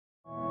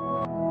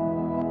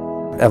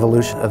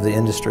Evolution of the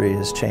industry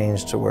has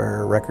changed to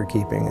where record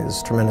keeping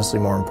is tremendously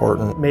more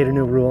important. Made a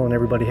new rule and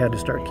everybody had to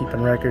start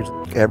keeping records.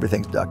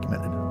 Everything's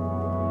documented.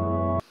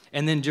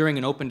 And then during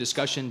an open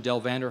discussion,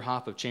 Del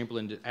Vanderhoff of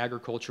Chamberlin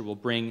Agriculture will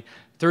bring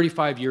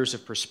 35 years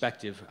of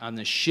perspective on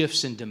the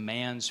shifts and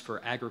demands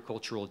for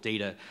agricultural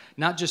data,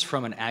 not just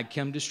from an ag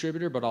chem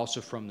distributor, but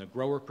also from the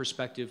grower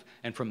perspective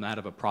and from that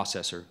of a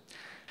processor.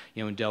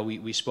 You know, and Del,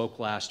 we spoke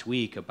last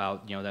week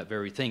about, you know, that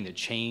very thing, the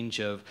change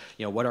of,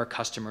 you know, what our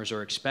customers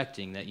are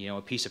expecting, that, you know,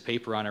 a piece of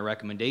paper on a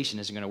recommendation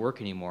isn't going to work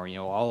anymore. You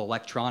know, all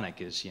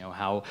electronic is, you know,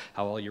 how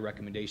all your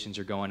recommendations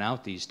are going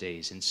out these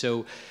days. And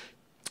so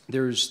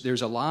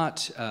there's a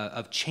lot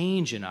of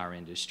change in our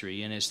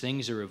industry, and as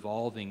things are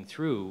evolving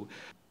through,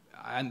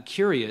 I'm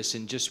curious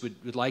and just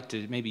would like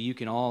to, maybe you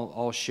can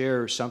all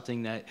share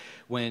something that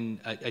when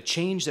a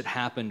change that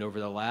happened over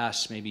the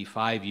last maybe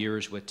 5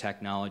 years with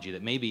technology,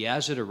 that maybe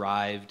as it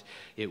arrived,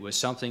 it was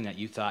something that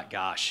you thought,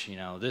 gosh, you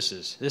know, this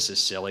is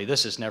silly,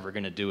 this is never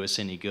going to do us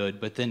any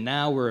good. But then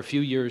now we're a few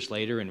years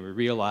later and we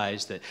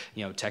realize that,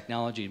 you know,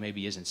 technology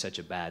maybe isn't such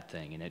a bad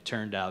thing, and it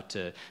turned out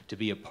to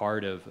be a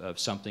part of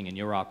something in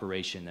your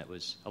operation that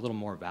was a little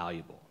more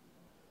valuable.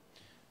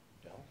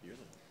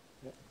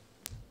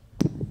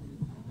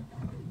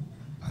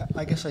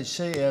 I guess I'd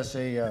say as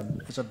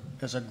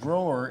a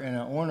grower and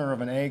an owner of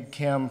an ag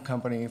chem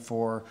company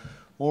for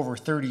over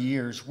 30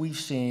 years, we've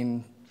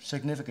seen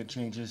significant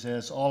changes,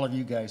 as all of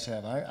you guys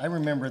have. I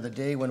remember the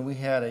day when we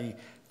had a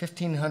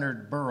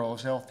 1,500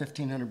 burrows,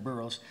 L1500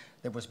 burrows,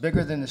 that was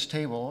bigger than this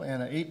table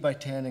and an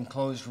 8x10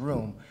 enclosed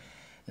room.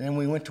 And then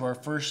we went to our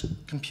first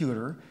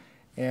computer,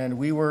 and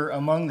we were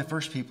among the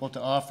first people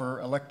to offer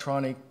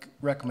electronic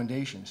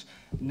recommendations.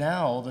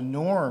 Now the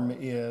norm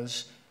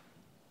is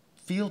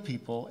field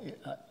people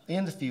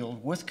in the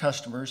field with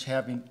customers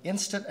having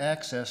instant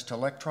access to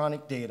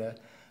electronic data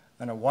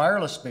on a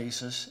wireless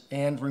basis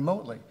and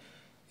remotely.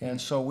 And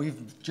so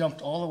we've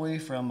jumped all the way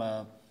from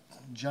a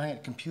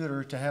giant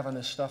computer to having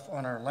this stuff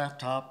on our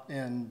laptop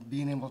and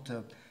being able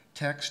to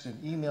text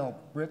and email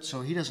Britt,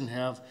 so he doesn't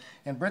have,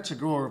 and Britt's a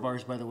grower of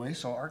ours, by the way,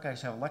 so our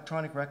guys have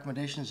electronic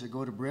recommendations that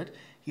go to Britt.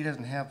 He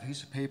doesn't have a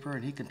piece of paper,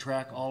 and he can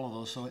track all of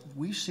those. So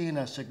we've seen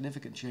a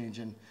significant change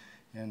in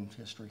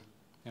history.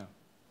 Yeah,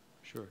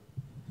 sure.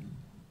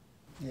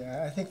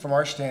 Yeah, I think from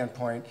our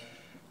standpoint,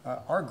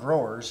 our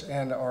growers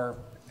and our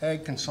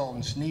ag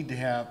consultants need to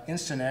have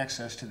instant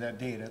access to that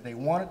data. They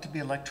want it to be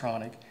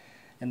electronic,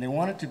 and they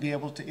want it to be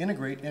able to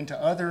integrate into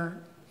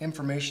other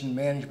information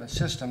management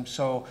systems.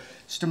 So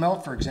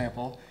Stemelt, for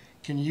example,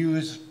 can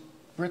use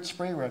Brit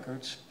spray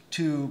records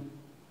to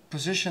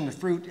position the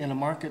fruit in a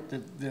market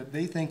that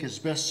they think is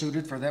best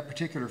suited for that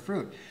particular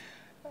fruit.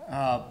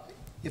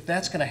 If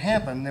that's going to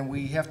happen, then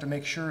we have to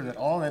make sure that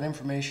all that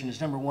information is,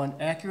 number one,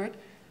 accurate,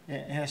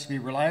 it has to be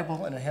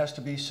reliable, and it has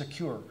to be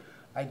secure.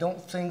 I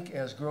don't think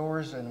as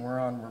growers, and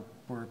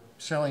we're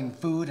selling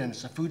food and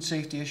it's a food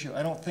safety issue,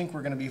 I don't think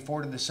we're going to be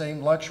afforded the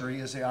same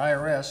luxury as the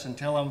IRS and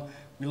tell them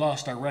we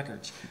lost our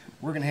records.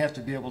 We're going to have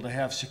to be able to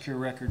have secure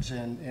records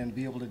and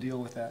be able to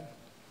deal with that.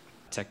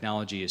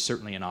 Technology is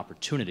certainly an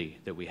opportunity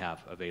that we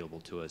have available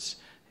to us,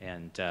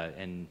 and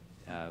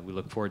we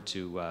look forward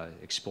to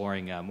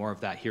exploring more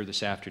of that here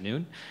this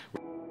afternoon.